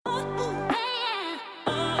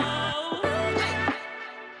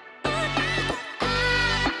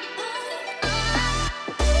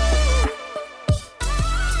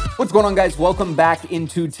What's going on, guys? Welcome back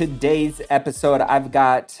into today's episode. I've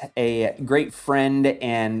got a great friend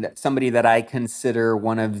and somebody that I consider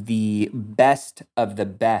one of the best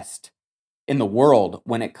in the world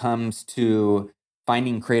when it comes to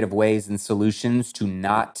finding creative ways and solutions to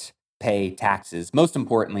not pay taxes. Most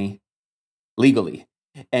importantly, legally.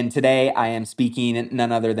 And today I am speaking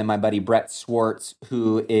none other than my buddy Brett Swarts,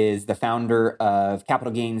 who is the founder of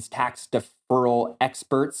Capital Gains Tax Deferral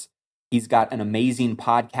Experts. He's got an amazing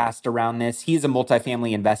podcast around this. He's a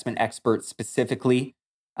multifamily investment expert specifically,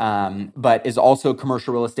 but is also a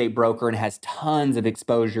commercial real estate broker and has tons of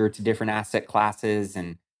exposure to different asset classes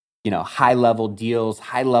and high-level deals,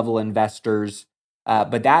 high-level investors.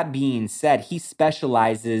 But that being said, he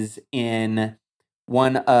specializes in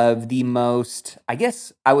one of the most, I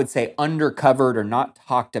guess I would say, undercovered or not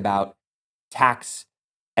talked about tax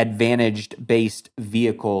advantaged based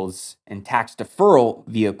vehicles and tax deferral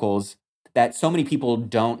vehicles that so many people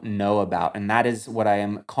don't know about. And that is what I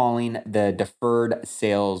am calling the Deferred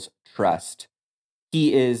Sales Trust.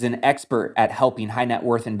 He is an expert at helping high net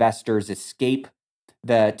worth investors escape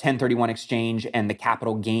the 1031 exchange and the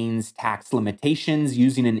capital gains tax limitations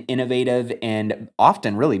using an innovative and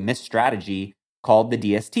often really missed strategy called the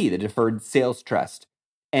DST, the Deferred Sales Trust.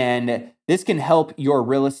 And this can help your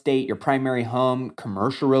real estate, your primary home,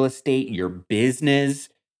 commercial real estate, your business,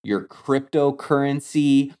 your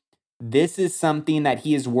cryptocurrency. This is something that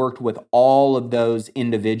he has worked with all of those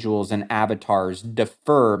individuals and avatars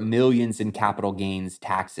defer millions in capital gains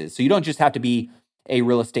taxes. So you don't just have to be a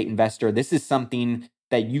real estate investor. This is something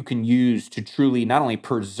that you can use to truly not only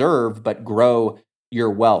preserve, but grow your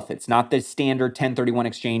wealth. It's not the standard 1031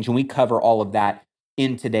 exchange, and we cover all of that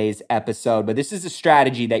in today's episode. But this is a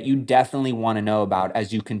strategy that you definitely want to know about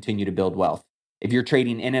as you continue to build wealth. If you're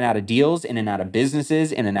trading in and out of deals, in and out of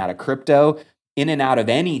businesses, in and out of crypto, in and out of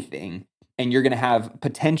anything, and you're going to have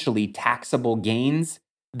potentially taxable gains,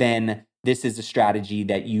 then this is a strategy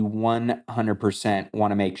that you 100%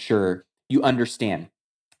 want to make sure you understand.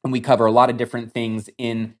 And we cover a lot of different things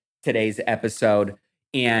in today's episode.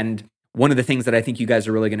 And one of the things that I think you guys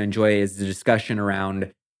are really going to enjoy is the discussion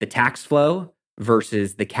around the tax flow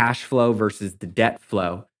versus the cash flow versus the debt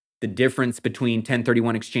flow, the difference between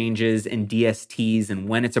 1031 exchanges and DSTs and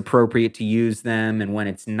when it's appropriate to use them and when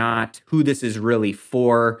it's not, who this is really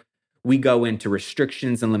for. We go into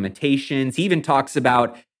restrictions and limitations. He even talks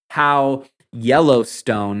about how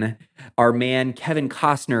Yellowstone, our man Kevin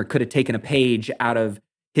Costner, could have taken a page out of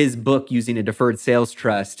his book using a deferred sales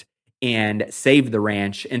trust and saved the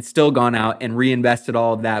ranch and still gone out and reinvested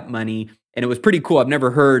all of that money. And it was pretty cool. I've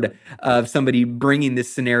never heard of somebody bringing this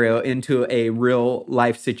scenario into a real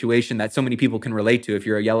life situation that so many people can relate to if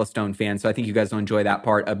you're a Yellowstone fan. So I think you guys will enjoy that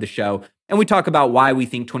part of the show. And we talk about why we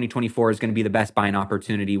think 2024 is going to be the best buying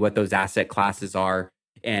opportunity, what those asset classes are,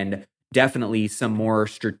 and definitely some more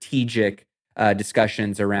strategic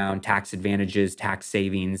discussions around tax advantages, tax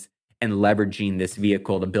savings, and leveraging this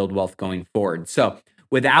vehicle to build wealth going forward. So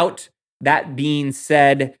without that being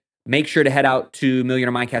said, make sure to head out to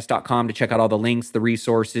millionaireMindcast.com to check out all the links, the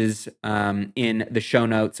resources in the show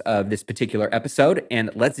notes of this particular episode.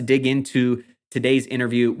 And let's dig into today's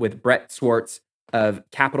interview with Brett Swarts of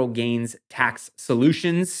Capital Gains Tax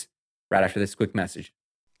Solutions right after this quick message.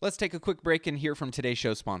 Let's take a quick break and hear from today's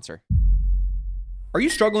show sponsor. Are you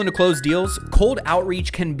struggling to close deals? Cold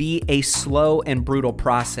outreach can be a slow and brutal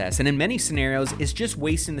process, and in many scenarios, it's just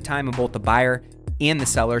wasting the time of both the buyer and the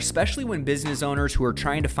seller, especially when business owners who are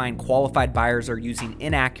trying to find qualified buyers are using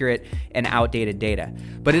inaccurate and outdated data.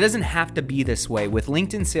 But it doesn't have to be this way. With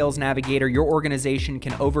LinkedIn Sales Navigator, your organization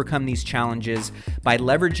can overcome these challenges by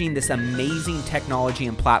leveraging this amazing technology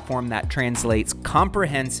and platform that translates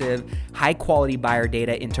comprehensive, high-quality buyer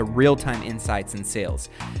data into real-time insights in sales.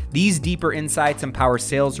 These deeper insights empower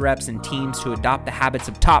sales reps and teams to adopt the habits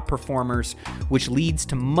of top performers, which leads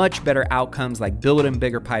to much better outcomes like building a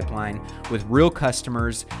bigger pipeline with real customers,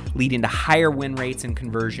 leading to higher win rates and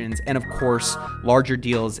conversions, and of course, larger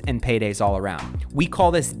deals and paydays all around. We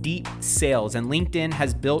call this deep sales, and LinkedIn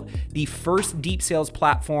has built the first deep sales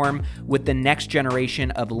platform with the next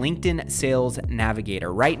generation of LinkedIn Sales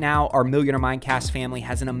Navigator. Right now, our Millionaire Mindcast family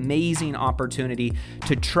has an amazing opportunity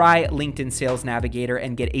to try LinkedIn Sales Navigator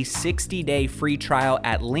and get a 60-day free trial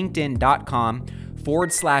at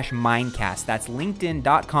linkedin.com/Mindcast. That's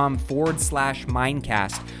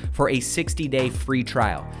linkedin.com/Mindcast for a 60-day free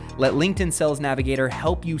trial. Let LinkedIn Sales Navigator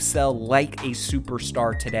help you sell like a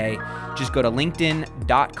superstar today. Just go to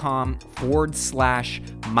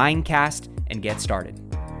linkedin.com/Mindcast and get started.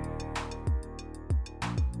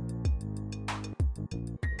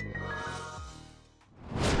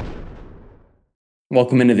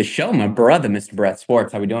 Welcome into the show, my brother, Mr. Brett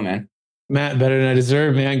Swarts. How we doing, man? Matt, better than I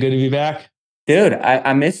deserve, man. Good to be back. Dude,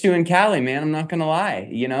 I missed you in Cali, man. I'm not gonna lie.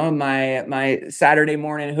 You know, my Saturday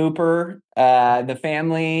morning hooper, the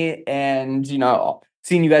family, and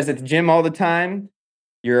seeing you guys at the gym all the time.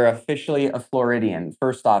 You're officially a Floridian.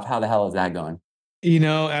 First off, how the hell is that going?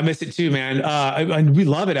 I miss it too, man. We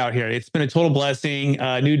love it out here. It's been a total blessing.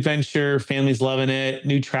 New adventure, families loving it.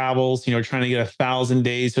 New travels. Trying to get 1,000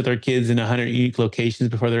 days with our kids in 100 unique locations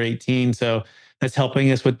before they're 18. So that's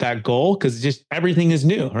helping us with that goal because just everything is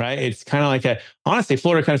new, right? It's kind of like honestly,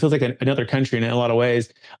 Florida kind of feels like another country in a lot of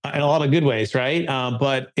ways, in a lot of good ways, right?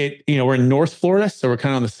 But we're in North Florida, so we're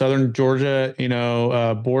kind of on the southern Georgia,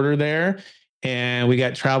 border there, and we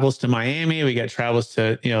got travels to Miami. We got travels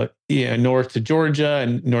to north to Georgia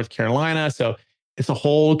and North Carolina. So it's a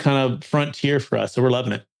whole kind of frontier for us. So we're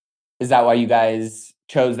loving it. Is that why you guys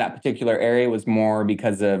chose that particular area? Was more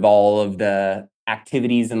because of all of the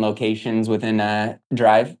activities and locations within a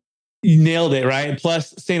drive? You nailed it, right?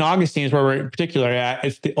 Plus, St. Augustine is where we're in particular at.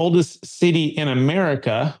 It's the oldest city in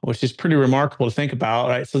America, which is pretty remarkable to think about,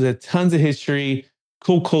 right? So there's tons of history,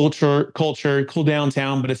 cool culture, cool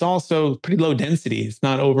downtown, but it's also pretty low density. It's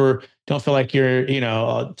not over. Don't feel like you're,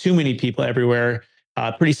 too many people everywhere.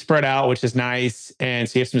 Pretty spread out, which is nice, and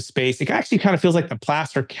so you have some space. It actually kind of feels like the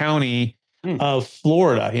Placer County of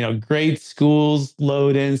Florida. Great schools,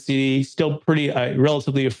 low density, still pretty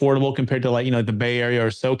relatively affordable compared to the Bay Area or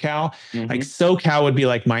SoCal. Like SoCal would be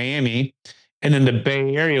like Miami, and then the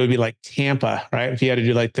Bay Area would be like Tampa, right? If you had to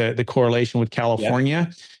do like the correlation with California.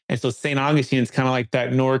 Yep. And so St. Augustine is kind of like that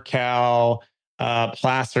NorCal,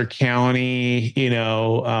 Placer County,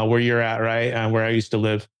 where you're at, right? Where I used to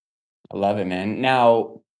live. I love it, man.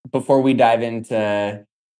 Now, before we dive into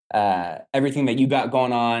everything that you got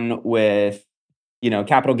going on with,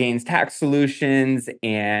 capital gains tax solutions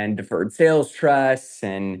and deferred sales trusts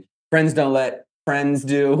and friends don't let friends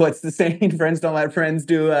do, what's the saying? Friends don't let friends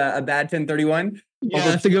do a bad 1031. Yeah,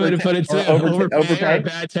 that's a good way to put it too. Overpay or a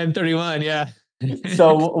bad 1031. Yeah.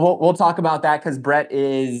 So we'll talk about that because Brett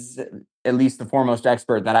is at least the foremost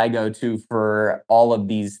expert that I go to for all of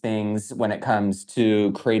these things when it comes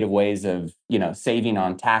to creative ways of, saving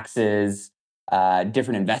on taxes,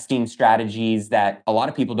 different investing strategies that a lot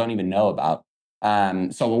of people don't even know about.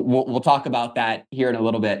 So we'll talk about that here in a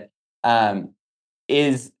little bit.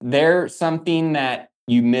 Is there something that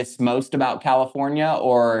you miss most about California,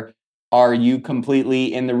 or are you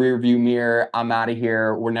completely in the rearview mirror? I'm out of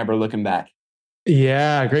here. We're never looking back.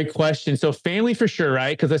 Yeah, great question. So family for sure,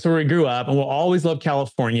 right? Because that's where we grew up, and we'll always love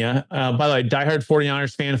California. By the way, diehard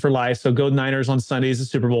 49ers fan for life. So go Niners on Sundays, the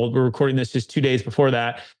Super Bowl. We're recording this just 2 days before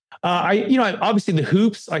that. Obviously the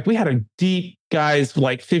hoops, like we had a deep guys,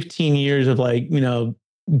 like 15 years of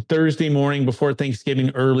Thursday morning before Thanksgiving,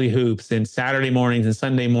 early hoops, and Saturday mornings and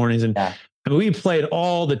Sunday mornings. And Yeah. I mean, we played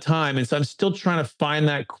all the time. And so I'm still trying to find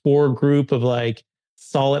that core group of like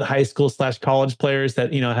solid high school / college players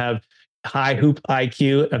that, have high hoop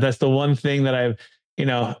IQ. That's the one thing that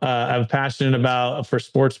I'm passionate about for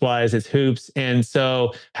sports wise, is hoops. And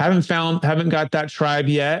so haven't got that tribe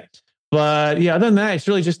yet. But yeah, other than that, it's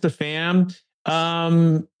really just the fam.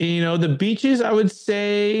 The beaches I would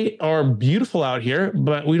say are beautiful out here,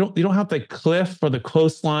 but we don't have the cliff or the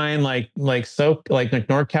coastline like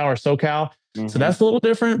NorCal or SoCal. So that's a little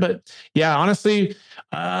different. But yeah, honestly,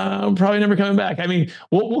 I'm probably never coming back. I mean,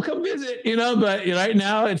 we'll come visit, but right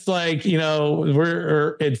now it's like, it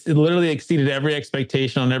literally exceeded every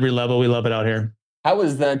expectation on every level. We love it out here. How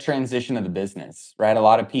was the transition of the business, right? A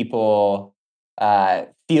lot of people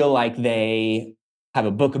feel like they have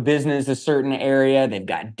a book of business a certain area, they've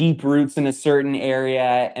got deep roots in a certain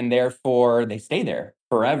area, and therefore they stay there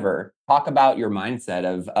forever. Talk about your mindset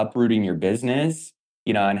of uprooting your business,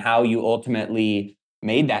 and how you ultimately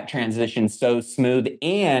made that transition so smooth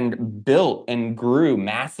and built and grew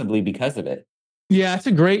massively because of it. Yeah, that's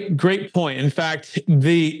a great point. In fact,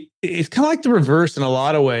 it's kind of like the reverse in a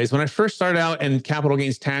lot of ways. When I first started out in capital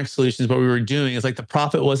gains tax solutions, what we were doing is like the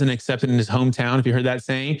prophet wasn't accepted in his hometown. If you heard that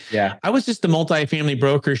saying, yeah, I was just the multifamily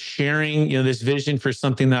broker sharing, this vision for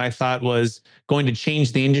something that I thought was going to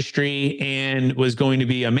change the industry and was going to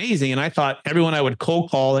be amazing. And I thought everyone I would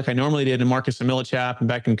cold call, like I normally did in Marcus and Millichap and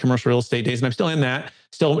back in commercial real estate days, and I'm still in that,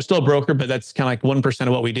 still a broker, but that's kind of like 1%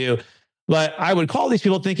 of what we do. But I would call these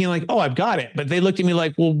people thinking like, oh, I've got it. But they looked at me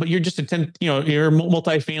like, well, but you're just you're a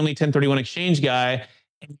multifamily 1031 exchange guy.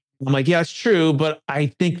 I'm like, yeah, it's true, but I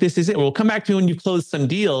think this is it. We'll come back to you when you close some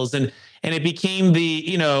deals. And And it became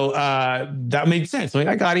that made sense. Like,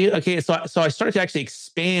 I got you. Okay. So I started to actually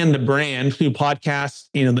expand the brand through podcasts,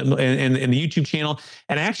 and the YouTube channel.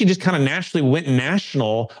 And I actually just kind of naturally went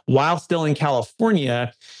national while still in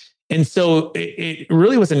California. And so it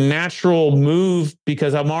really was a natural move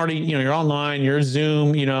because I'm already, you're online, you're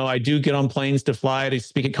Zoom, I do get on planes to fly to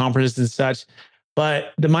speak at conferences and such.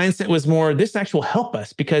 But the mindset was more, this actually will help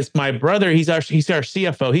us because my brother, he's our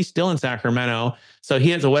CFO. He's still in Sacramento. So he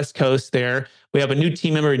has the West Coast there. We have a new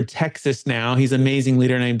team member in Texas now. He's an amazing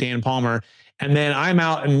leader named Dan Palmer. And then I'm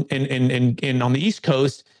out in on the East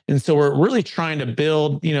Coast. And so we're really trying to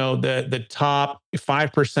build, the top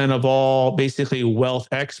 5% of all basically wealth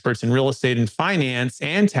experts in real estate and finance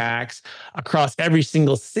and tax across every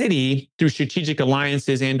single city through strategic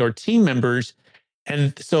alliances and or team members.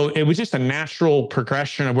 And so it was just a natural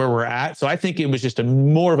progression of where we're at. So I think it was just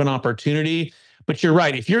more of an opportunity. But you're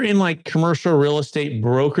right. If you're in like commercial real estate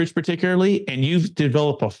brokerage, particularly, and you've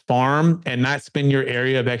developed a farm and that's been your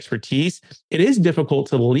area of expertise, it is difficult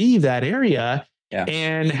to leave that area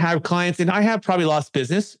and have clients. And I have probably lost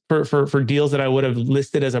business for deals that I would have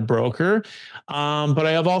listed as a broker. But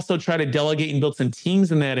I have also tried to delegate and build some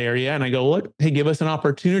teams in that area. And I go, look, hey, give us an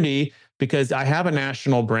opportunity because I have a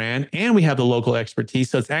national brand and we have the local expertise.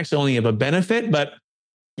 So it's actually only of a benefit, but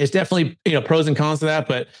it's definitely, pros and cons to that.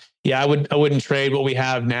 But yeah, I wouldn't trade what we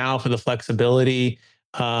have now for the flexibility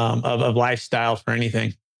of lifestyle for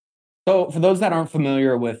anything. So for those that aren't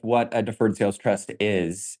familiar with what a deferred sales trust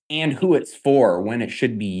is and who it's for, when it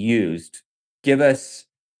should be used, give us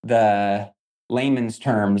the layman's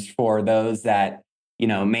terms for those that,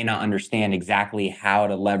 may not understand exactly how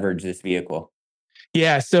to leverage this vehicle.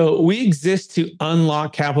 Yeah, so we exist to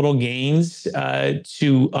unlock capital gains,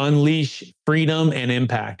 to unleash freedom and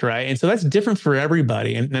impact, right? And so that's different for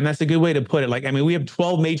everybody. And that's a good way to put it. Like, I mean, we have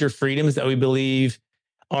 12 major freedoms that we believe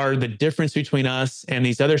are the difference between us and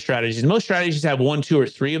these other strategies. Most strategies have one, two, or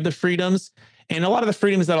three of the freedoms. And a lot of the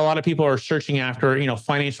freedoms that a lot of people are searching after,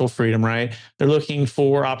 financial freedom, right? They're looking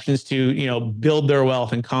for options to, build their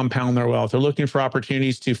wealth and compound their wealth. They're looking for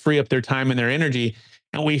opportunities to free up their time and their energy.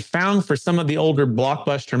 And we found for some of the older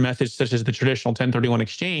blockbuster methods, such as the traditional 1031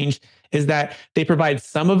 exchange, is that they provide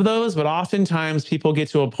some of those, but oftentimes people get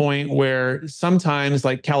to a point where sometimes,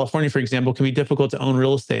 like California, for example, can be difficult to own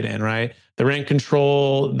real estate in, right? The rent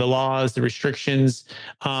control, the laws, the restrictions,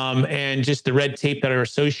 and just the red tape that are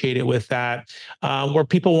associated with that, where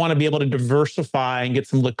people want to be able to diversify and get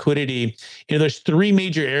some liquidity. There's three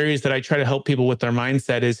major areas that I try to help people with their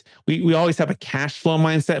mindset is we always have a cash flow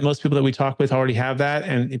mindset. Most people that we talk with already have that,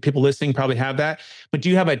 and people listening probably have that. But do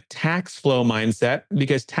you have a tax flow mindset?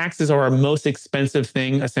 Because taxes are our most expensive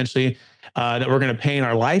thing, essentially, that we're going to pay in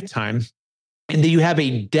our lifetime. And then you have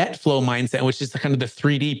a debt flow mindset, which is kind of the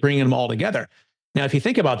 3D, bringing them all together. Now, if you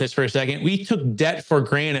think about this for a second, we took debt for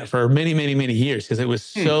granted for many, many, many years because it was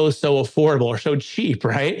so affordable or so cheap,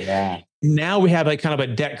 right? Yeah. Now we have like kind of a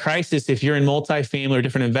debt crisis if you're in multifamily or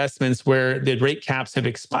different investments where the rate caps have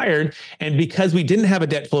expired. And because we didn't have a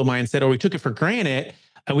debt flow mindset or we took it for granted,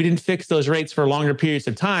 and we didn't fix those rates for longer periods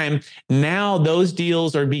of time, now those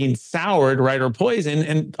deals are being soured, right, or poisoned,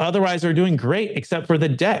 and otherwise they're doing great except for the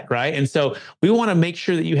debt, right? And so we want to make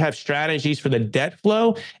sure that you have strategies for the debt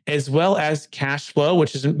flow as well as cash flow,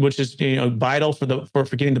 which is vital for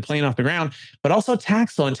getting the plane off the ground, but also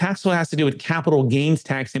tax flow. And tax flow has to do with capital gains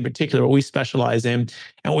tax in particular, what we specialize in.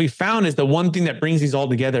 And what we found is the one thing that brings these all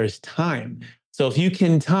together is time. So if you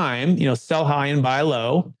can time, sell high and buy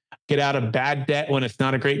low, get out of bad debt when it's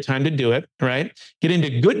not a great time to do it, right? Get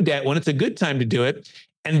into good debt when it's a good time to do it.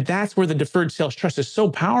 And that's where the deferred sales trust is so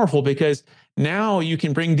powerful because now you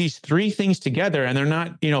can bring these three things together and they're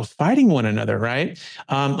not, fighting one another, right?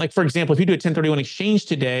 Like for example, if you do a 1031 exchange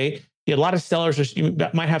today, a lot of sellers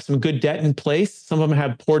might have some good debt in place. Some of them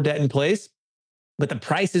have poor debt in place. But the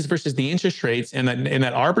prices versus the interest rates and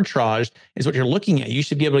that arbitrage is what you're looking at. You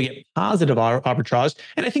should be able to get positive arbitrage.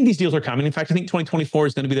 And I think these deals are coming. In fact, I think 2024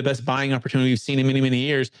 is going to be the best buying opportunity we've seen in many, many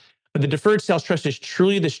years. But the deferred sales trust is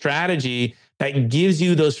truly the strategy that gives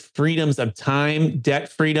you those freedoms of time,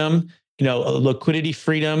 debt freedom, liquidity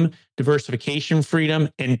freedom, diversification freedom,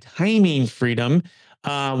 and timing freedom,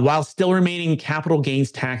 while still remaining capital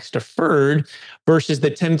gains tax deferred versus the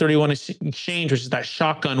 1031 exchange, which is that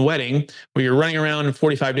shotgun wedding where you're running around in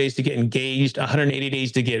 45 days to get engaged, 180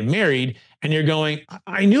 days to get married. And you're going,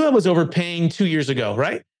 I knew I was overpaying 2 years ago,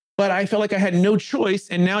 right? But I felt like I had no choice.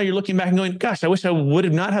 And now you're looking back and going, gosh, I wish I would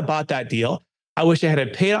have not have bought that deal. I wish I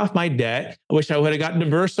had paid off my debt. I wish I would have gotten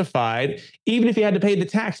diversified. Even if you had to pay the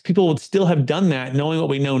tax, people would still have done that knowing what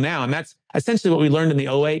we know now. And that's essentially what we learned in the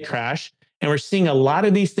 '08 crash. And we're seeing a lot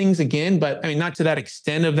of these things again, but I mean, not to that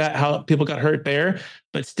extent of that, how people got hurt there,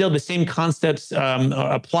 but still the same concepts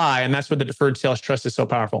apply. And that's where the deferred sales trust is so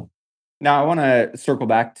powerful. Now, I want to circle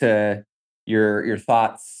back to your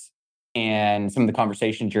thoughts and some of the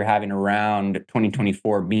conversations you're having around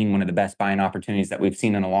 2024 being one of the best buying opportunities that we've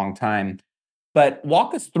seen in a long time. But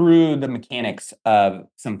walk us through the mechanics of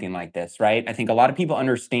something like this, right? I think a lot of people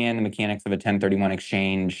understand the mechanics of a 1031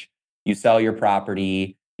 exchange. You sell your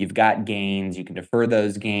property, you've got gains, you can defer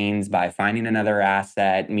those gains by finding another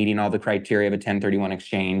asset, meeting all the criteria of a 1031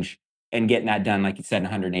 exchange, and getting that done, like you said, in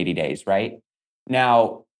 180 days, right?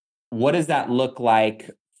 Now, what does that look like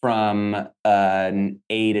from an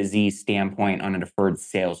A to Z standpoint on a deferred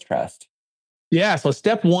sales trust? Yeah. So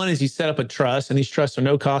step one is you set up a trust, and these trusts are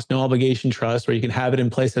no cost, no obligation trusts where you can have it in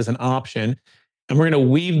place as an option. And we're going to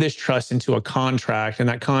weave this trust into a contract. And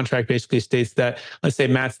that contract basically states that, let's say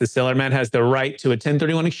Matt's the seller. Matt has the right to a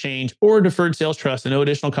 1031 exchange or a deferred sales trust at no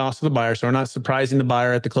additional cost to the buyer. So we're not surprising the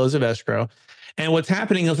buyer at the close of escrow. And what's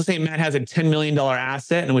happening is, let's say Matt has a $10 million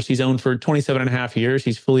asset in which he's owned for 27 and a half years.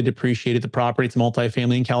 He's fully depreciated the property. It's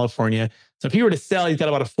multifamily in California. So if he were to sell, he's got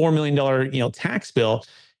about a $4 million, tax bill.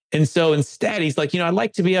 And so instead, he's like, I'd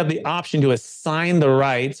like to have the option to assign the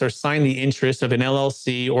rights or sign the interest of an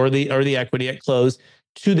LLC or the equity at close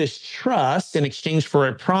to this trust in exchange for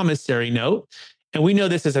a promissory note. And we know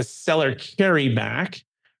this is a seller carryback,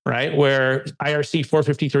 right? Where IRC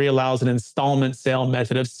 453 allows an installment sale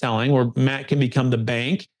method of selling where Matt can become the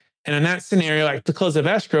bank. And in that scenario, at the close of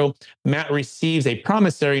escrow, Matt receives a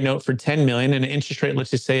promissory note for 10 million and an interest rate,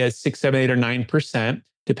 let's just say, at 6, 7, 8, or 9%,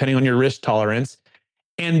 depending on your risk tolerance.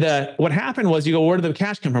 And what happened was, you go, where did the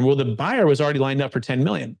cash come from? Well, the buyer was already lined up for 10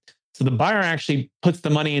 million. So the buyer actually puts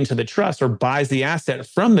the money into the trust or buys the asset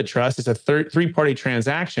from the trust. It's a three-party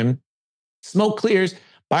transaction. Smoke clears.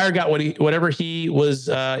 Buyer got whatever he was,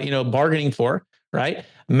 bargaining for, right?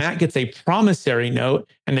 Matt gets a promissory note,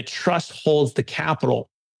 and the trust holds the capital.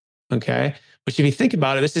 Okay. Which, if you think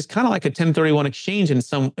about it, this is kind of like a 1031 exchange in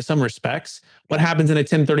some respects. What happens in a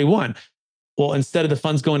 1031? Well, instead of the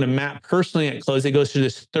funds going to Matt personally at close, it goes to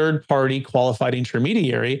this third party qualified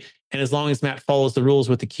intermediary. And as long as Matt follows the rules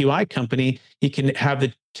with the QI company, he can have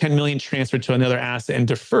the 10 million transferred to another asset and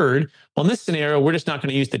deferred. Well, in this scenario, we're just not going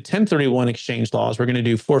to use the 1031 exchange laws. We're going to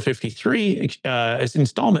do 453 as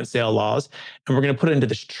installment sale laws, and we're going to put it into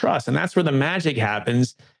this trust. And that's where the magic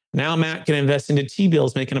happens. Now Matt can invest into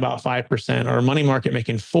T-bills making about 5%, or money market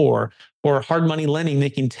making 4%, or hard money lending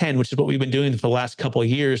making 10%, which is what we've been doing for the last couple of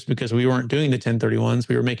years because we weren't doing the 1031s.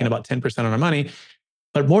 We were making about 10% on our money.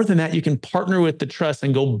 But more than that, you can partner with the trust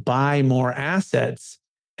and go buy more assets.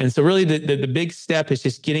 And so really the big step is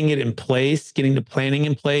just getting it in place, getting the planning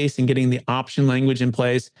in place, and getting the option language in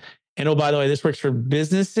place. And oh, by the way, this works for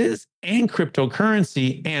businesses and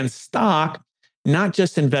cryptocurrency and stock, not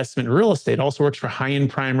just investment real estate. It also works for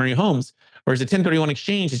high-end primary homes. Whereas a 1031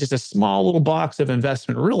 exchange is just a small little box of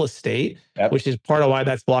investment real estate, Yep. which is part of why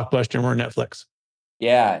that's Blockbuster and we're Netflix.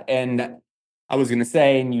 Yeah. And I was going to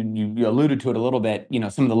say, and you alluded to it a little bit,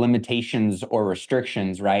 some of the limitations or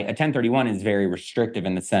restrictions, right? A 1031 is very restrictive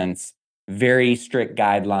in the sense, very strict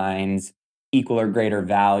guidelines, equal or greater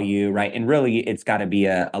value, right? And really, it's got to be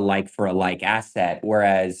a like for a like asset.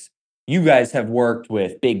 Whereas you guys have worked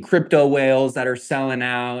with big crypto whales that are selling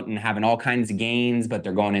out and having all kinds of gains, but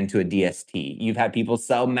they're going into a DST. You've had people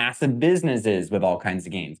sell massive businesses with all kinds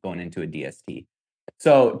of gains going into a DST.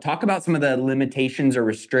 So talk about some of the limitations or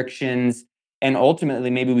restrictions, and ultimately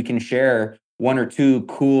maybe we can share one or two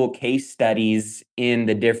cool case studies in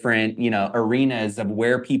the different, arenas of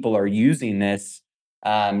where people are using this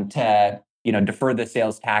to, defer the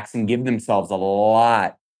sales tax and give themselves a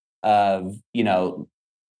lot of,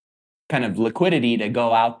 kind of liquidity to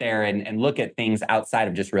go out there and look at things outside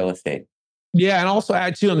of just real estate. Yeah. And also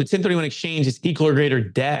add too, on the 1031 exchange, it's equal or greater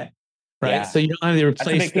debt, right? Yeah. So you don't have to replace.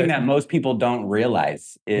 That's a big thing that most people don't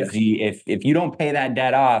realize is if you don't pay that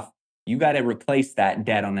debt off, you got to replace that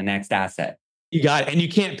debt on the next asset. You got it. And you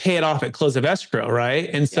can't pay it off at close of escrow, right?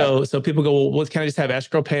 And so people go, well, can I just have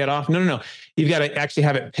escrow pay it off? No. You've got to actually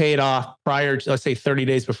have it paid off prior to, let's say, 30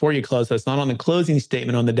 days before you close. So it's not on the closing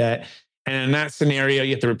statement on the debt. And in that scenario,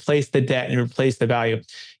 you have to replace the debt and replace the value.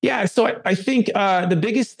 Yeah. So I think the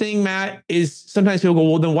biggest thing, Matt, is sometimes people go,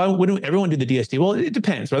 well, then why wouldn't everyone do the DST? Well, it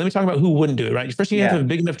depends, right? Let me talk about who wouldn't do it, right? First, you have to have a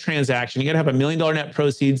big enough transaction. You got to have $1 million net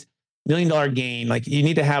proceeds, $1 million gain. Like, you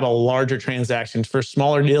need to have a larger transaction. For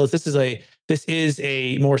smaller deals, this is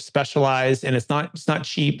a more specialized, and it's not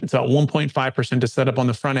cheap. It's about 1.5% to set up on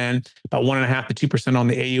the front end, about 1.5% to 2% on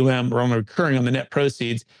the AUM, or on the recurring on the net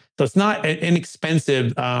proceeds. So it's not an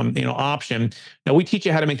inexpensive, option. Now, we teach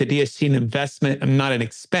you how to make the DST an investment and not an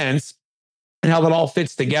expense. and how that all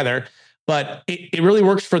fits together. But it really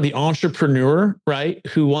works for the entrepreneur, right?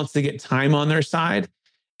 Who wants to get time on their side.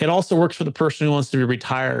 It also works for the person who wants to be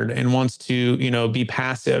retired and wants to, be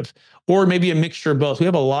passive, or maybe a mixture of both. We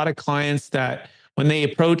have a lot of clients that when they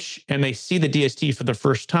approach and they see the DST for the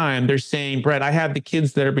first time, they're saying, Brett, I have the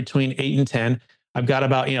kids that are between 8 and 10. I've got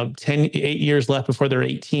about, 8 years left before they're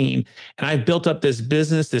 18. And I've built up this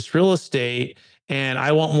business, this real estate, and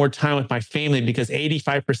I want more time with my family because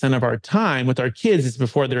 85% of our time with our kids is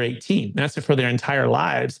before they're 18. That's for their entire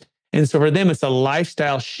lives. And so for them, it's a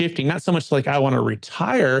lifestyle shifting, not so much like I want to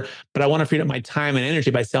retire, but I want to free up my time and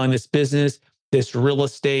energy by selling this business, this real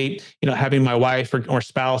estate, having my wife or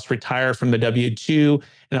spouse retire from the W-2.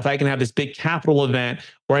 And if I can have this big capital event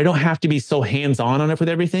where I don't have to be so hands-on on it with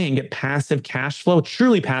everything and get passive cash flow,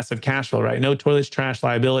 truly passive cash flow, right? No toilets, trash,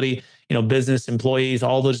 liability, business, employees,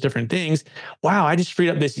 all those different things. Wow, I just freed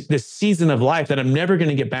up this season of life that I'm never going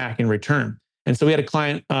to get back in return. And so we had a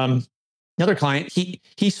client, another client,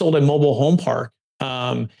 he sold a mobile home park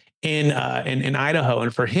in Idaho.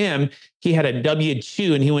 And for him, he had a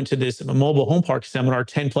W-2 and he went to this mobile home park seminar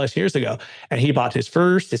 10 plus years ago. And he bought his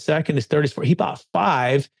first, his second, his third, his fourth. He bought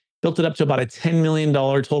five, built it up to about a $10 million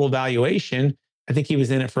total valuation. I think he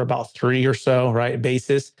was in it for about 3 or so, right?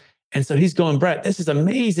 Basis. And so he's going, Brett, this is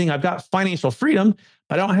amazing. I've got financial freedom,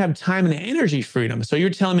 but I don't have time and energy freedom. So you're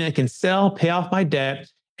telling me I can sell, pay off my debt,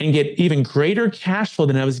 and get even greater cash flow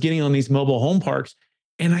than I was getting on these mobile home parks.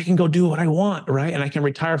 And I can go do what I want, right? And I can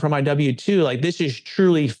retire from my W-2. Like, this is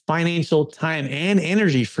truly financial time and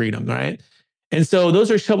energy freedom, right? And so those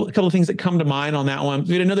are a couple of things that come to mind on that one.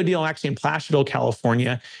 We had another deal actually in Placerville,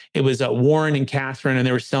 California. It was Warren and Catherine, and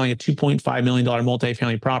they were selling a $2.5 million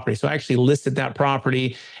multifamily property. So I actually listed that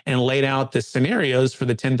property and laid out the scenarios for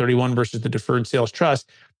the 1031 versus the deferred sales trust.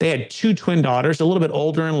 They had two twin daughters, a little bit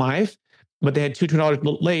older in life, but they had two twin daughters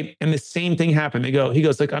late. And the same thing happened. He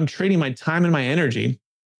goes, like, I'm trading my time and my energy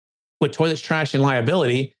with toilets, trash, and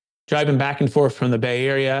liability, driving back and forth from the Bay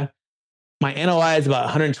Area. My NOI is about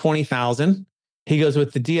 120,000. He goes,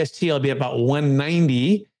 with the DST, I'll be about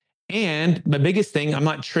 190. And the biggest thing, I'm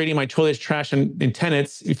not trading my toilets, trash, and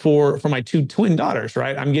tenants for my two twin daughters,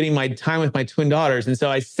 right? I'm getting my time with my twin daughters. And so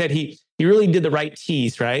I said he really did the right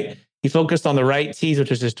T's, right? He focused on the right T's,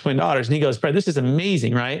 which is his twin daughters. And he goes, Brett, this is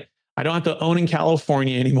amazing, right? I don't have to own in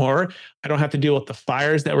California anymore. I don't have to deal with the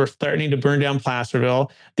fires that were threatening to burn down Placerville,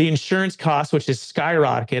 the insurance costs, which is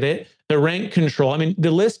skyrocketed, the rent control. I mean,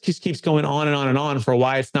 the list just keeps going on and on and on for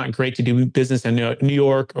why it's not great to do business in New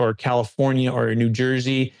York or California or New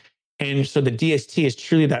Jersey. And so the DST is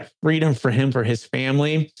truly that freedom for him, for his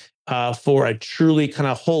family, for a truly kind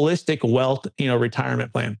of holistic wealth,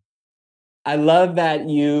 retirement plan. I love that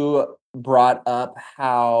you brought up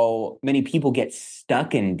how many people get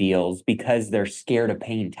stuck in deals because they're scared of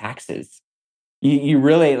paying taxes. You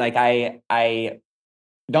really, like, I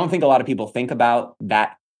don't think a lot of people think about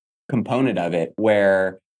that component of it,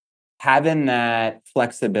 where having that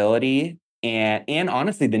flexibility and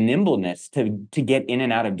honestly the nimbleness to get in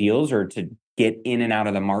and out of deals, or to get in and out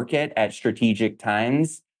of the market at strategic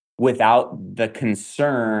times without the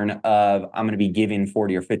concern of, I'm going to be giving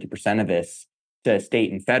 40 or 50% of this to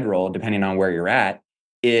state and federal, depending on where you're at,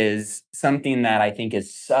 is something that I think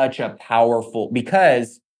is such a powerful,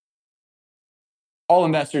 because all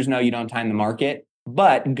investors know you don't time the market,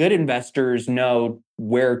 but good investors know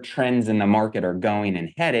where trends in the market are going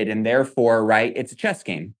and headed. And therefore, right, it's a chess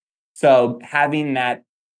game. So having that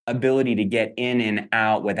ability to get in and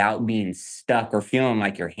out without being stuck or feeling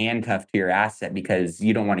like you're handcuffed to your asset because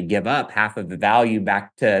you don't want to give up half of the value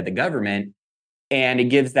back to the government. And it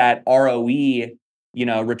gives that ROE,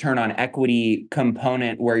 return on equity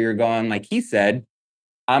component, where you're going, like he said,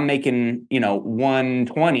 I'm making,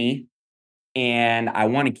 120 and I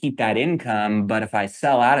want to keep that income. But if I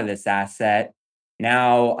sell out of this asset,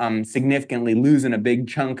 now I'm significantly losing a big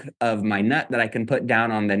chunk of my nut that I can put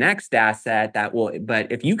down on the next asset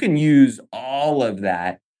but if you can use all of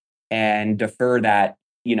that and defer that,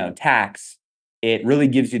 tax, it really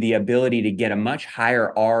gives you the ability to get a much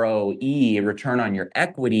higher ROE, return on your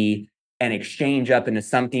equity, and exchange up into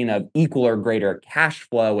something of equal or greater cash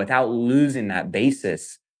flow without losing that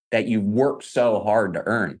basis that you've worked so hard to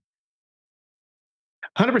earn.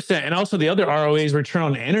 100%. And also the other ROE is return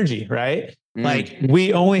on energy, right? Mm. Like,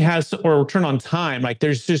 we only have, or return on time. Like,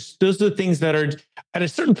 there's just, those are the things that are at a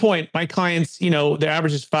certain point, my clients, their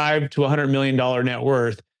average is $5 to $100 million net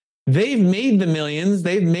worth. They've made the millions.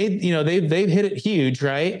 They've made, they've hit it huge,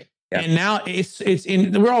 right? Yep. And now it's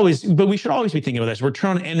but we should always be thinking about this: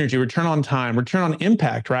 return on energy, return on time, return on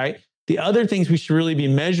impact, right? The other things we should really be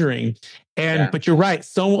measuring. But you're right.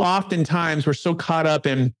 So oftentimes we're so caught up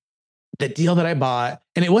in the deal that I bought,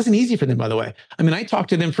 and it wasn't easy for them, by the way. I mean, I talked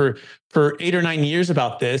to them for 8 or 9 years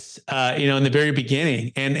about this, in the very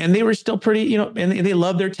beginning, and they were still pretty, and they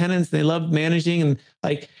love their tenants, they love managing, and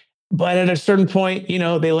like, but at a certain point,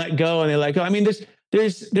 they let go and they let go. I mean,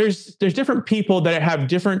 there's different people that have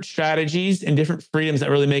different strategies and different freedoms that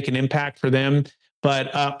really make an impact for them.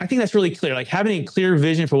 But I think that's really clear, like having a clear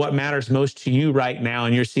vision for what matters most to you right now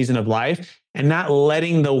in your season of life, and not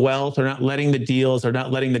letting the wealth or not letting the deals or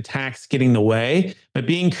not letting the tax get in the way, but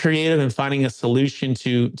being creative and finding a solution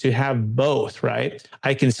to have both, right?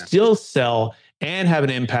 I can still sell and have an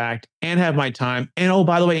impact and have my time and, oh,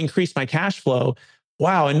 by the way, increase my cash flow.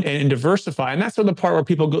 Wow, and diversify. And that's where the part where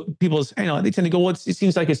people they tend to go, well, it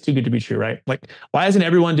seems like it's too good to be true, right? Like, why isn't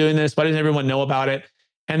everyone doing this? Why doesn't everyone know about it?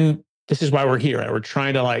 And this is why we're here, right? We're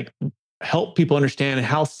trying to like help people understand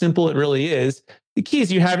how simple it really is. The key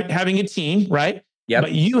is you having a team, right? Yep.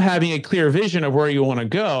 But you having a clear vision of where you want to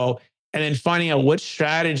go, and then finding out which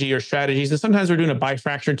strategy or strategies. And sometimes we're doing a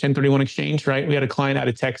bi-fracture 1031 exchange, right? We had a client out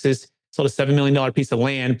of Texas, sold a $7 million piece of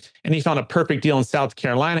land, and he found a perfect deal in South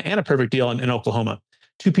Carolina and a perfect deal in Oklahoma.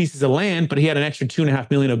 2 pieces of land, but he had an extra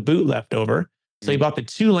 $2.5 million of boot left over. So he bought the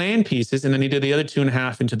 2 land pieces, and then he did the other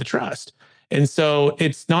 2.5 into the trust. And so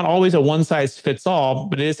it's not always a one size fits all,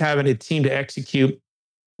 but it is having a team to execute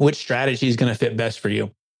which strategy is going to fit best for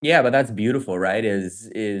you. Yeah, but that's beautiful, right? Is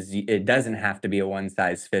it doesn't have to be a one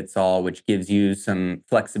size fits all, which gives you some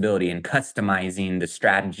flexibility in customizing the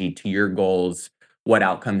strategy to your goals, what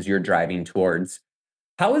outcomes you're driving towards.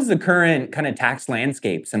 How is the current kind of tax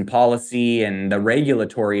landscapes and policy and the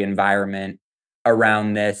regulatory environment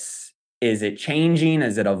around this? Is it changing?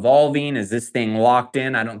 Is it evolving? Is this thing locked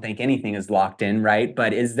in? I don't think anything is locked in, right?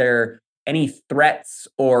 But is there any threats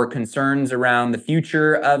or concerns around the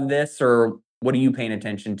future of this? Or what are you paying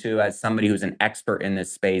attention to as somebody who's an expert in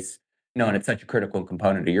this space, knowing it's such a critical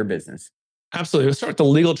component of your business? Absolutely. Let's start with the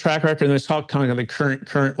legal track record and let's talk kind of the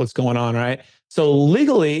current what's going on, right? So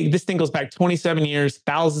legally, this thing goes back 27 years,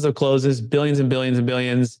 thousands of closes, billions and billions and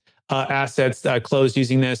billions assets closed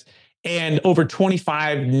using this, and over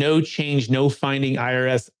 25 no change, no finding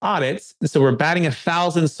IRS audits. So we're batting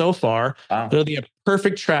 1,000 so far. Wow. Literally a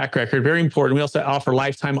perfect track record, very important. We also offer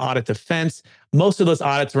lifetime audit defense. Most of those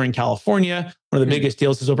audits were in California. One of the biggest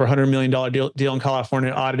deals is over $100 million deal in California,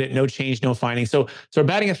 audited, no change, no finding. So we're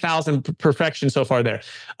batting 1,000 perfection so far there.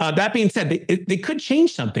 That being said, they could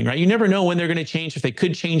change something, right? You never know when they're going to change, if they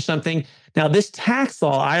could change something. Now, this tax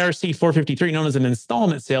law, IRC 453, known as an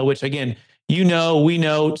installment sale, which again, we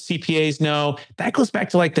know, CPAs know, that goes back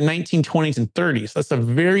to like the 1920s and 30s. That's a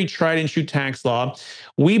very tried and true tax law.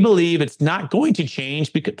 We believe it's not going to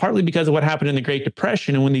change, partly because of what happened in the Great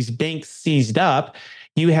Depression. And when these banks seized up,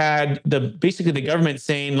 you had basically the government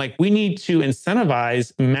saying, like, we need to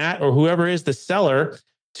incentivize Matt or whoever is the seller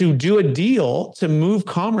to do a deal to move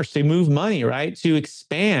commerce, to move money, right? To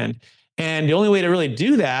expand. And the only way to really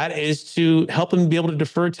do that is to help them be able to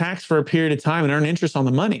defer tax for a period of time and earn interest on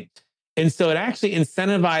the money. And so it actually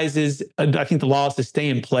incentivizes, I think, the laws to stay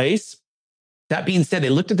in place. That being said, they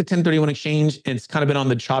looked at the 1031 exchange, and it's kind of been on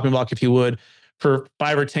the chopping block, if you would, for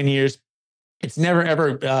 5 or 10 years. It's never,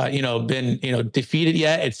 ever, been, defeated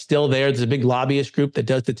yet. It's still there. There's a big lobbyist group that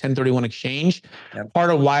does the 1031 exchange. Yep.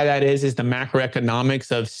 Part of why that is the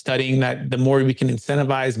macroeconomics of studying that the more we can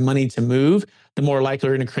incentivize money to move, the more likely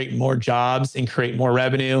we're going to create more jobs and create more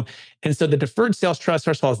revenue. And so the deferred sales trust,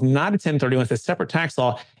 first of all, is not a 1031. It's a separate tax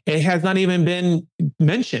law. It has not even been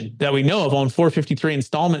mentioned that we know of on 453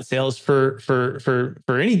 installment sales for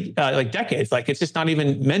any decades. Like, it's just not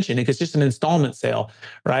even mentioned. It's just an installment sale,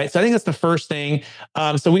 right? So I think that's the first thing.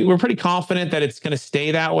 So we're pretty confident that it's going to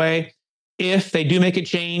stay that way. If they do make a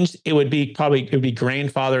change, it would be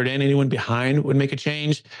grandfathered in. Anyone behind would make a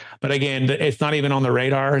change. But again, it's not even on the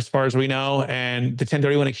radar as far as we know. And the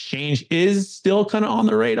 1031 exchange is still kind of on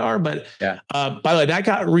the radar. But by the way, that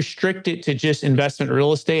got restricted to just investment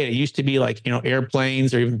real estate. It used to be like,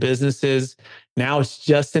 airplanes or even businesses. Now it's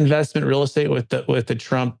just investment real estate with the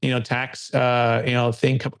Trump, tax,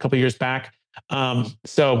 thing a couple of years back.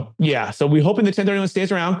 So we're hoping the 1031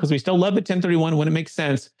 stays around because we still love the 1031 when it makes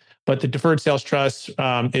sense. But the deferred sales trust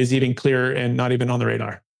is even clearer and not even on the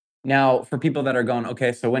radar. Now, for people that are going,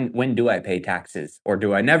 okay, so when do I pay taxes? Or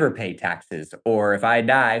do I never pay taxes? Or if I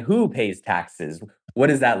die, who pays taxes? What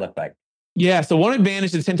does that look like? Yeah, so one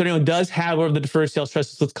advantage that 1031 does have over the deferred sales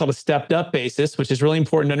trust is what's called a stepped up basis, which is really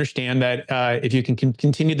important to understand that if you can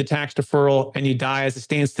continue the tax deferral and you die as it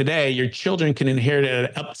stands today, your children can inherit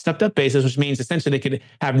it at a stepped up basis, which means essentially they could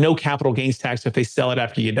have no capital gains tax if they sell it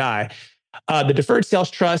after you die. The deferred sales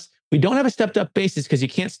trust, We don't have a stepped up basis because you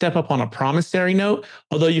can't step up on a promissory note,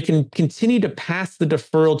 although you can continue to pass the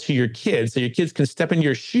deferral to your kids. So your kids can step in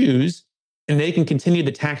your shoes and they can continue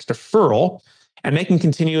the tax deferral and they can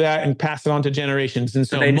continue that and pass it on to generations. And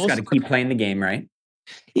So so they just got to keep playing the game, right?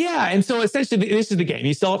 yeah, and so essentially, this is the game.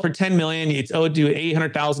 You sell it for $10 million. It's owed to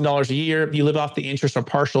 $800,000 a year. You live off the interest or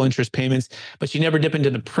partial interest payments, but you never dip into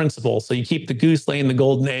the principal. So you keep the goose laying the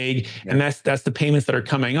golden egg, and that's the payments that are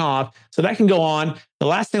coming off. So that can go on. The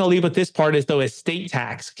last thing I'll leave with this part is though estate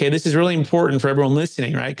tax. Okay, this is really important for everyone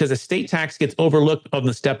listening, right? Because estate tax gets overlooked on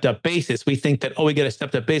the stepped up basis. We think that we get a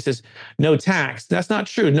stepped up basis, no tax. That's not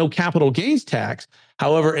true. No capital gains tax.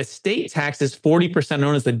 However, estate tax is 40%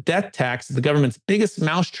 known as the death tax, the government's biggest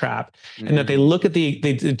mousetrap, and that they look at the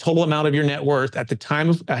total amount of your net worth at the time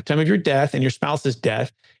of your death and your spouse's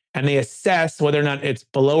death, and they assess whether or not it's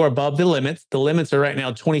below or above the limits. The limits are right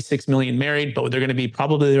now 26 million married, but they're going to be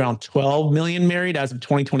probably around 12 million married as of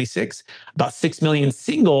 2026, about 6 million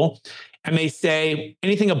single. And they say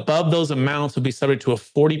anything above those amounts will be subject to a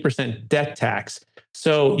 40% death tax.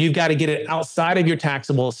 So you've got to get it outside of your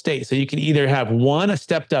taxable estate. So you can either have one, a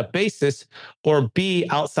stepped up basis, or B,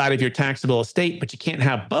 outside of your taxable estate, but you can't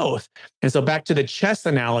have both. And so back to the chess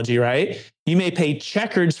analogy, right? You may pay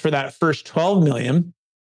checkers for that first 12 million.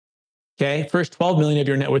 Okay. First 12 million of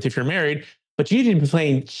your net worth if you're married, but you need to be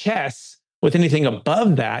playing chess with anything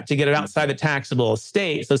above that to get it outside the taxable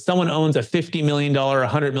estate. So someone owns a $50 million,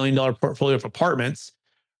 $100 million portfolio of apartments,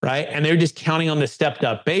 right? And they're just counting on the stepped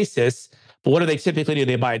up basis. But what do they typically do?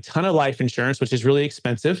 They buy a ton of life insurance, which is really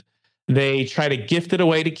expensive. They try to gift it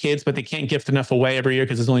away to kids, but they can't gift enough away every year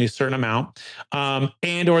because there's only a certain amount.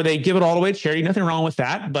 Or they give it all away to charity. Nothing wrong with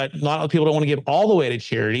that, but a lot of people don't want to give all the way to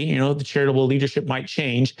charity. You know, the charitable leadership might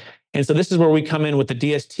change. And so this is where we come in with the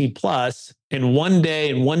DST Plus. In one day,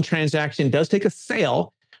 in one transaction, does take a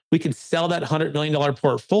sale. We could sell that $100 million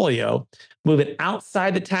portfolio, move it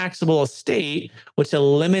outside the taxable estate, which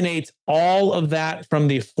eliminates all of that from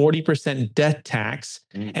the 40% death tax.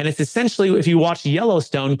 And it's essentially, if you watch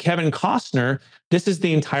Yellowstone, Kevin Costner, this is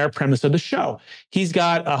the entire premise of the show. He's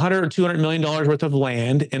got $100 or $200 million worth of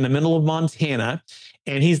land in the middle of Montana,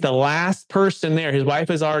 and he's the last person there. His wife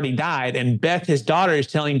has already died, and Beth, his daughter, is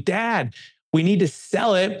telling Dad, we need to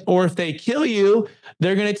sell it, or if they kill you,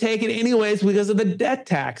 they're going to take it anyways because of the death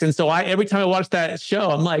tax. And so every time I watch that show,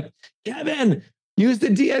 I'm like, Kevin, use the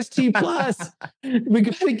DST Plus. We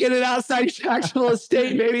got to get it outside your taxable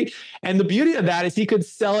estate, baby. And the beauty of that is he could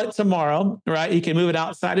sell it tomorrow, right? He can move it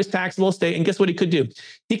outside his taxable estate. And guess what he could do?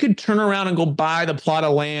 He could turn around and go buy the plot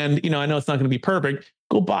of land. You know, I know it's not going to be perfect.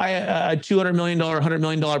 Go buy a $200 million, $100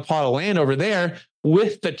 million plot of land over there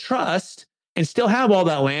with the trust and still have all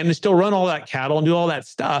that land and still run all that cattle and do all that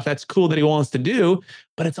stuff. That's cool that he wants to do,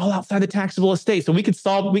 but it's all outside the taxable estate. So we could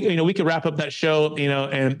we could wrap up that show, in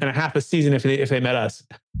a half a season if they met us.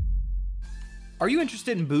 Are you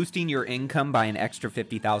interested in boosting your income by an extra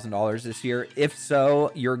 $50,000 this year? If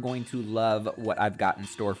so, you're going to love what I've got in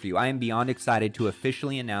store for you. I am beyond excited to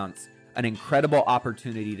officially announce an incredible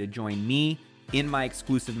opportunity to join me in my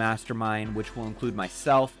exclusive mastermind, which will include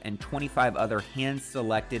myself and 25 other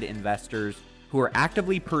hand-selected investors who are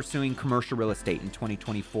actively pursuing commercial real estate in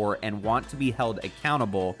 2024 and want to be held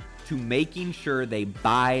accountable to making sure they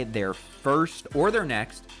buy their first or their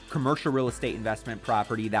next commercial real estate investment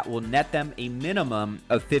property that will net them a minimum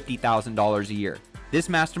of $50,000 a year. This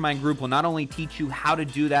mastermind group will not only teach you how to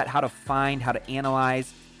do that, how to find, how to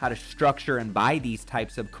analyze, how to structure and buy these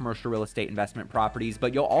types of commercial real estate investment properties,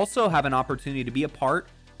 but you'll also have an opportunity to be a part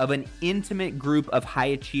of an intimate group of high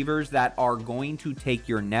achievers that are going to take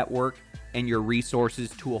your network and your resources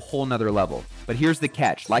to a whole nother level. But here's the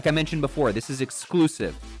catch. Like I mentioned before, this is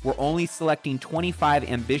exclusive. We're only selecting 25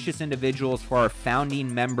 ambitious individuals for our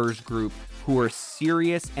founding members group who are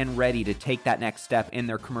serious and ready to take that next step in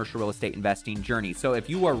their commercial real estate investing journey. So if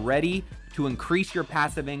you are ready to increase your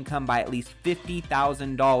passive income by at least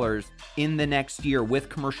 $50,000 in the next year with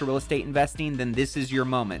commercial real estate investing, then this is your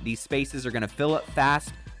moment. These spaces are going to fill up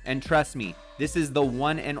fast. And trust me, this is the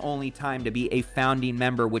one and only time to be a founding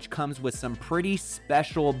member, which comes with some pretty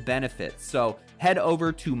special benefits. So head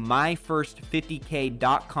over to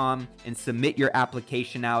myfirst50k.com and submit your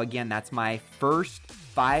application now. Again, that's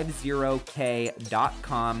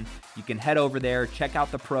myfirst50k.com. You can head over there, check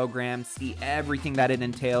out the program, see everything that it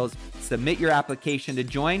entails, submit your application to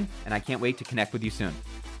join, and I can't wait to connect with you soon.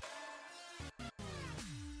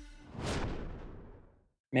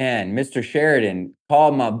 Man, Mr. Sheridan,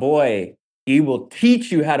 call my boy. He will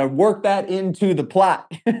teach you how to work that into the plot.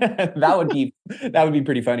 That would be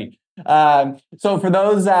pretty funny. So for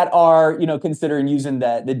those that are, considering using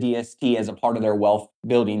the DST as a part of their wealth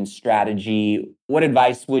building strategy, what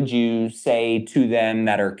advice would you say to them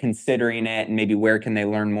that are considering it, and maybe where can they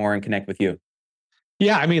learn more and connect with you?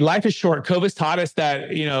 Yeah, I mean, life is short. COVID's taught us that,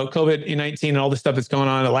 COVID-19 and all the stuff that's going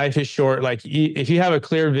on, that life is short. Like if you have a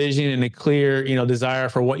clear vision and a clear, desire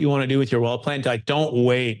for what you want to do with your wealth plan, like don't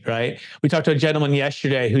wait, right? We talked to a gentleman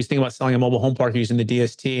yesterday who's thinking about selling a mobile home park using the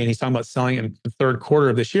DST, and he's talking about selling it in the third quarter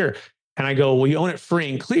of this year. And I go, well, you own it free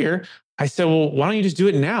and clear. I said, well, why don't you just do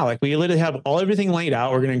it now? Like we literally have everything laid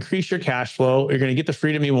out. We're going to increase your cash flow. You're going to get the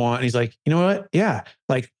freedom you want. And he's like, you know what? Yeah.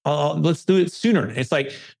 Like, let's do it sooner. It's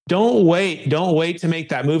like, don't wait. Don't wait to make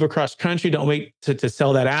that move across country. Don't wait to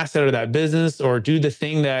sell that asset or that business, or do the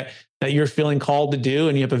thing that you're feeling called to do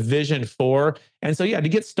and you have a vision for. And so, yeah, to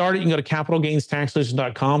get started, you can go to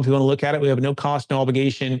capitalgainstaxsolutions.com. If you want to look at it, we have no cost, no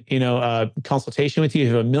obligation, consultation with you.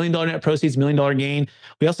 You have $1 million net proceeds, $1 million gain.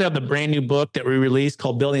 We also have the brand new book that we released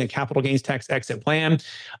called Building a Capital Gains Tax Exit Plan.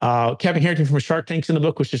 Kevin Harrington from Shark Tank's in the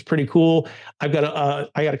book, which is pretty cool. I got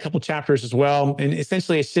a couple chapters as well. And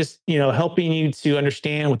essentially it's just, helping you to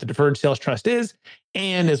understand what the deferred sales trust is,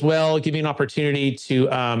 and as well give you an opportunity to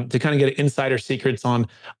kind of get insider secrets on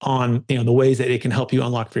the ways that it can help you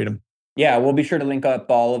unlock freedom. Yeah, we'll be sure to link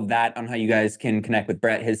up all of that on how you guys can connect with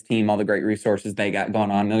Brett, his team, all the great resources they got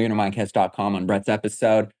going on, millionairemindcast.com on Brett's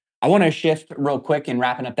episode. I want to shift real quick in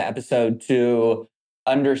wrapping up the episode to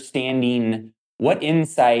understanding what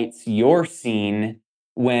insights you're seeing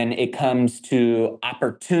when it comes to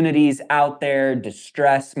opportunities out there,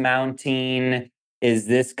 distress mounting. Is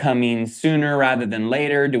this coming sooner rather than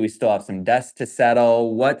later? Do we still have some dust to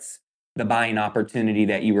settle? What's the buying opportunity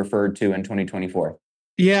that you referred to in 2024?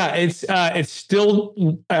 Yeah, it's still.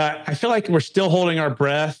 I feel like we're still holding our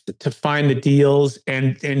breath to find the deals,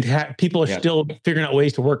 and people are still figuring out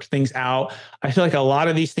ways to work things out. I feel like a lot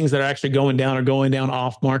of these things that are actually going down are going down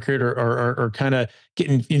off market, or kind of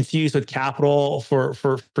getting infused with capital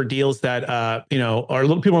for deals that are people are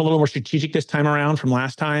a little more strategic this time around from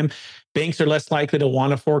last time. Banks are less likely to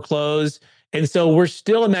want to foreclose. And so we're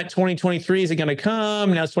still in that 2023, is it going to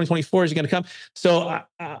come? Now it's 2024, is it going to come? So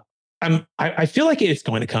I feel like it's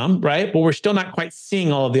going to come, right? But we're still not quite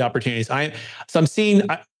seeing all of the opportunities. I'm seeing.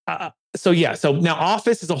 So now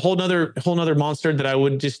office is a whole nother monster that I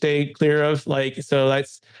would just stay clear of. I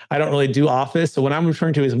don't really do office. So what I'm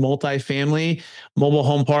referring to is multifamily, mobile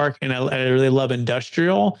home park, and I really love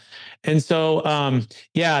industrial. And so,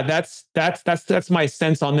 that's my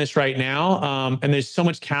sense on this right now. And there's so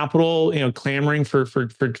much capital, clamoring for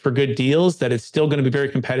good deals, that it's still going to be very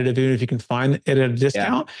competitive, even if you can find it at a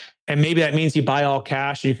discount. Yeah. And maybe that means you buy all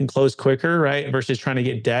cash and you can close quicker, right? Versus trying to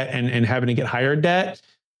get debt and having to get higher debt.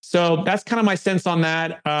 So that's kind of my sense on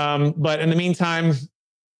that. But in the meantime,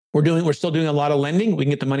 we're still doing a lot of lending. We can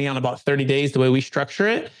get the money out in about 30 days the way we structure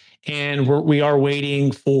it. And we are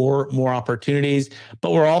waiting for more opportunities,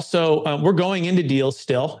 but we're also we're going into deals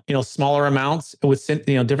still, smaller amounts with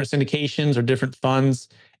different syndications or different funds,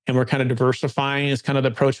 and we're kind of diversifying is kind of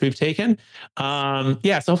the approach we've taken. So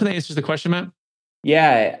hopefully that answers the question, Matt.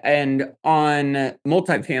 Yeah, and on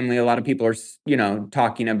multifamily, a lot of people are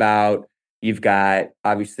talking about, you've got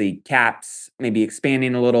obviously caps maybe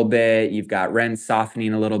expanding a little bit, you've got rents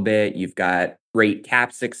softening a little bit, you've got rate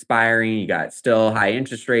caps expiring, you got still high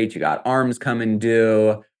interest rates, you got ARMs coming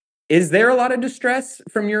due. Is there a lot of distress,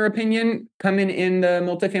 from your opinion, coming in the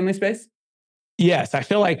multifamily space? Yes, I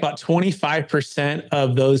feel like about 25%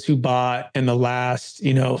 of those who bought in the last,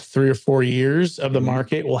 3 or 4 years of the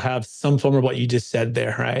market will have some form of what you just said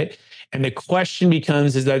there, right? And the question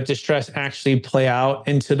becomes, does that distress actually play out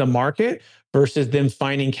into the market versus them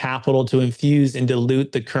finding capital to infuse and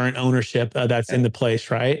dilute the current ownership that's in the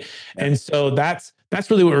place, right? Yeah. And so that's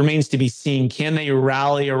really what remains to be seen. Can they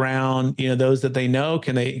rally around, those that they know?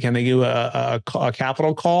 Can they do a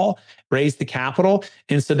capital call, raise the capital,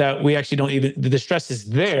 and so that we actually don't even, the distress is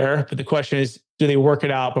there, but the question is, do they work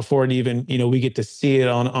it out before it even, we get to see it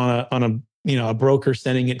on a broker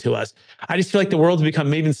sending it to us? I just feel like the world's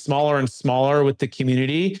become even smaller and smaller with the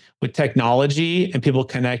community, with technology and people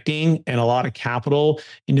connecting, and a lot of capital,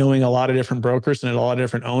 knowing a lot of different brokers and a lot of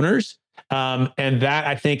different owners. And that,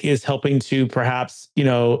 I think, is helping to perhaps,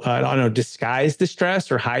 disguise the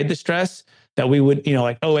stress or hide the stress that we would,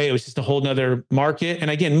 like '08, it was just a whole nother market.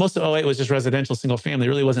 And again, most of '08 was just residential single family. It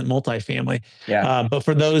really wasn't multifamily. Yeah. But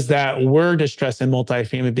for those that were distressed in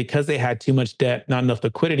multifamily because they had too much debt, not enough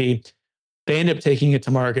liquidity, they ended up taking it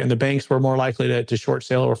to market, and the banks were more likely to short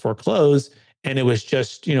sale or foreclose. and it was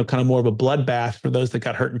just, kind of more of a bloodbath for those that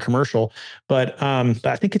got hurt in commercial. But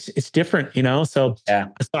I think it's different, So, Yeah.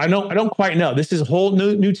 so I don't quite know. This is a whole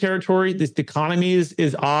new territory. This the economy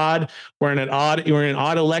is odd. We're in an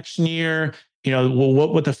odd election year.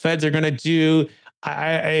 What the feds are going to do.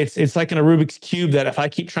 It's like in a Rubik's cube that if I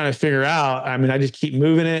keep trying to figure out, I mean, I just keep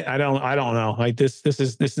moving it. I don't know. Like this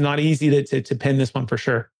is not easy to pin this one for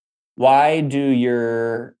sure. Why do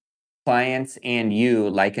your clients and you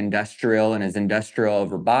like industrial, and is industrial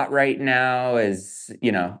overbought right now?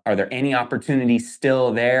 Are there any opportunities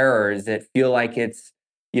still there, or does it feel like it's,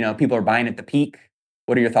 people are buying at the peak?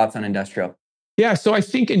 What are your thoughts on industrial? Yeah, so I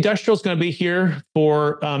think industrial is going to be here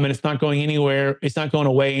and it's not going anywhere. It's not going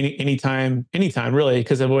away anytime really,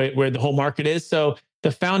 because of where the whole market is. So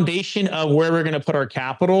the foundation of where we're going to put our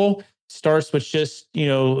capital starts with just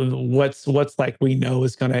what's like we know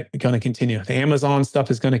is going to continue. The Amazon stuff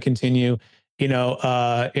is going to continue. We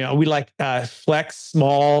like flex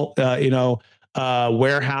small.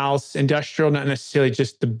 Warehouse industrial, not necessarily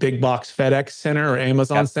just the big box FedEx center or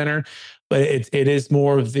Amazon Yep. center, but it is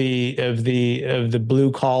more of the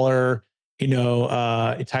blue collar,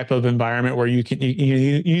 type of environment where you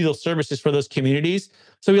use those services for those communities.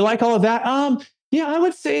 So we like all of that. Yeah, I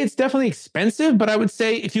would say it's definitely expensive, but I would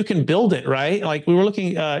say if you can build it, right? Like we were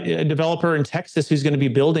looking a developer in Texas who's going to be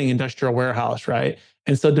building industrial warehouse, right?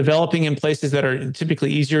 And so developing in places that are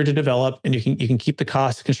typically easier to develop, and you can keep the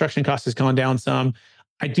cost. Construction cost has gone down some.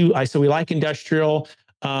 So we like industrial.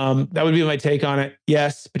 That would be my take on it.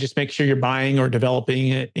 Yes, but just make sure you're buying or developing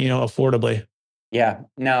it, affordably. Yeah.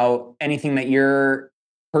 Now, anything that you're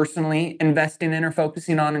personally investing in or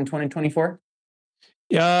focusing on in 2024?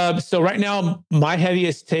 So right now, my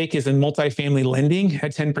heaviest take is in multifamily lending.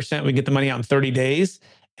 At 10%, we get the money out in 30 days.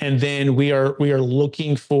 And then we are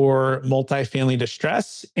looking for multifamily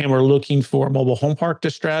distress, and we're looking for mobile home park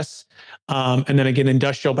distress. And then again,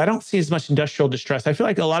 industrial, but I don't see as much industrial distress. I feel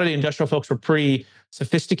like a lot of the industrial folks were pretty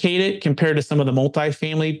sophisticated compared to some of the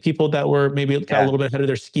multifamily people that were maybe got a little bit ahead of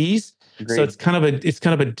their skis. Agreed. So it's kind of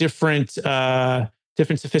a different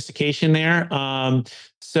sophistication there.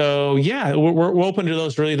 So yeah, we're open to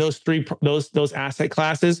those asset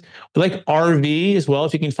classes. We like RV as well.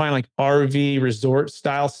 If you can find like RV resort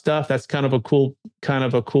style stuff, that's kind of a cool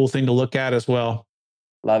thing to look at as well.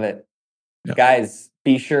 Love it. Yep. Guys,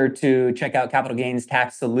 be sure to check out Capital Gains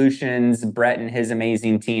Tax Solutions. Brett and his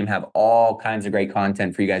amazing team have all kinds of great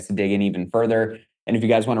content for you guys to dig in even further. And if you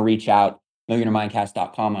guys want to reach out,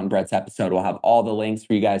 millionairemindcast.com on Brett's episode. We'll have all the links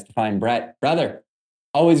for you guys to find Brett. Brother,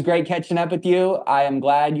 always great catching up with you. I am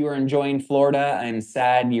glad you are enjoying Florida. I'm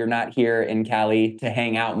sad you're not here in Cali to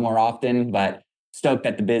hang out more often, but stoked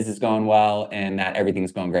that the biz is going well and that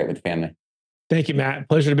everything's going great with the family. Thank you, Matt.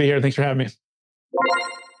 Pleasure to be here. Thanks for having me.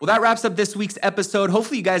 Well, that wraps up this week's episode.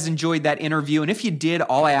 Hopefully you guys enjoyed that interview. And if you did,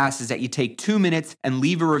 all I ask is that you take 2 minutes and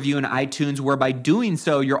leave a review in iTunes, where by doing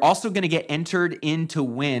so, you're also going to get entered in to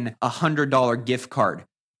win a $100 gift card.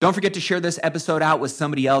 Don't forget to share this episode out with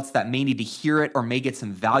somebody else that may need to hear it or may get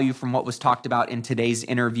some value from what was talked about in today's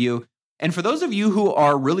interview. And for those of you who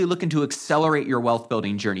are really looking to accelerate your wealth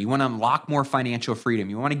building journey, you want to unlock more financial freedom,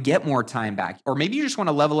 you want to get more time back, or maybe you just want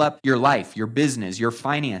to level up your life, your business, your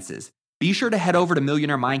finances, be sure to head over to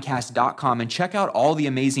millionairemindcast.com and check out all the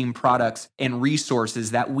amazing products and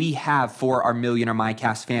resources that we have for our Millionaire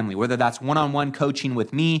Mindcast family, whether that's one-on-one coaching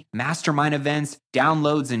with me, mastermind events,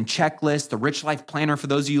 downloads and checklists, the Rich Life Planner for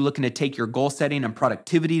those of you looking to take your goal setting and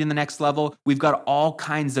productivity to the next level. We've got all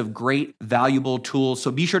kinds of great, valuable tools.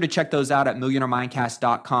 So be sure to check those out at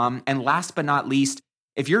millionairemindcast.com. And last but not least,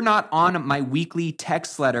 if you're not on my weekly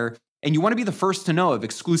text letter and you want to be the first to know of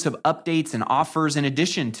exclusive updates and offers, in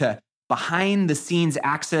addition to behind the scenes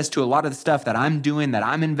access to a lot of the stuff that I'm doing, that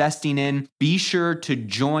I'm investing in, be sure to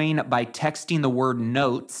join by texting the word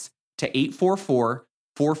notes to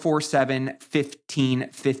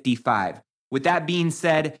 844-447-1555. With that being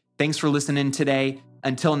said, thanks for listening today.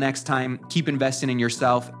 Until next time, keep investing in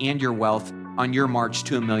yourself and your wealth on your march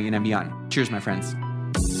to $1 million and beyond. Cheers, my friends.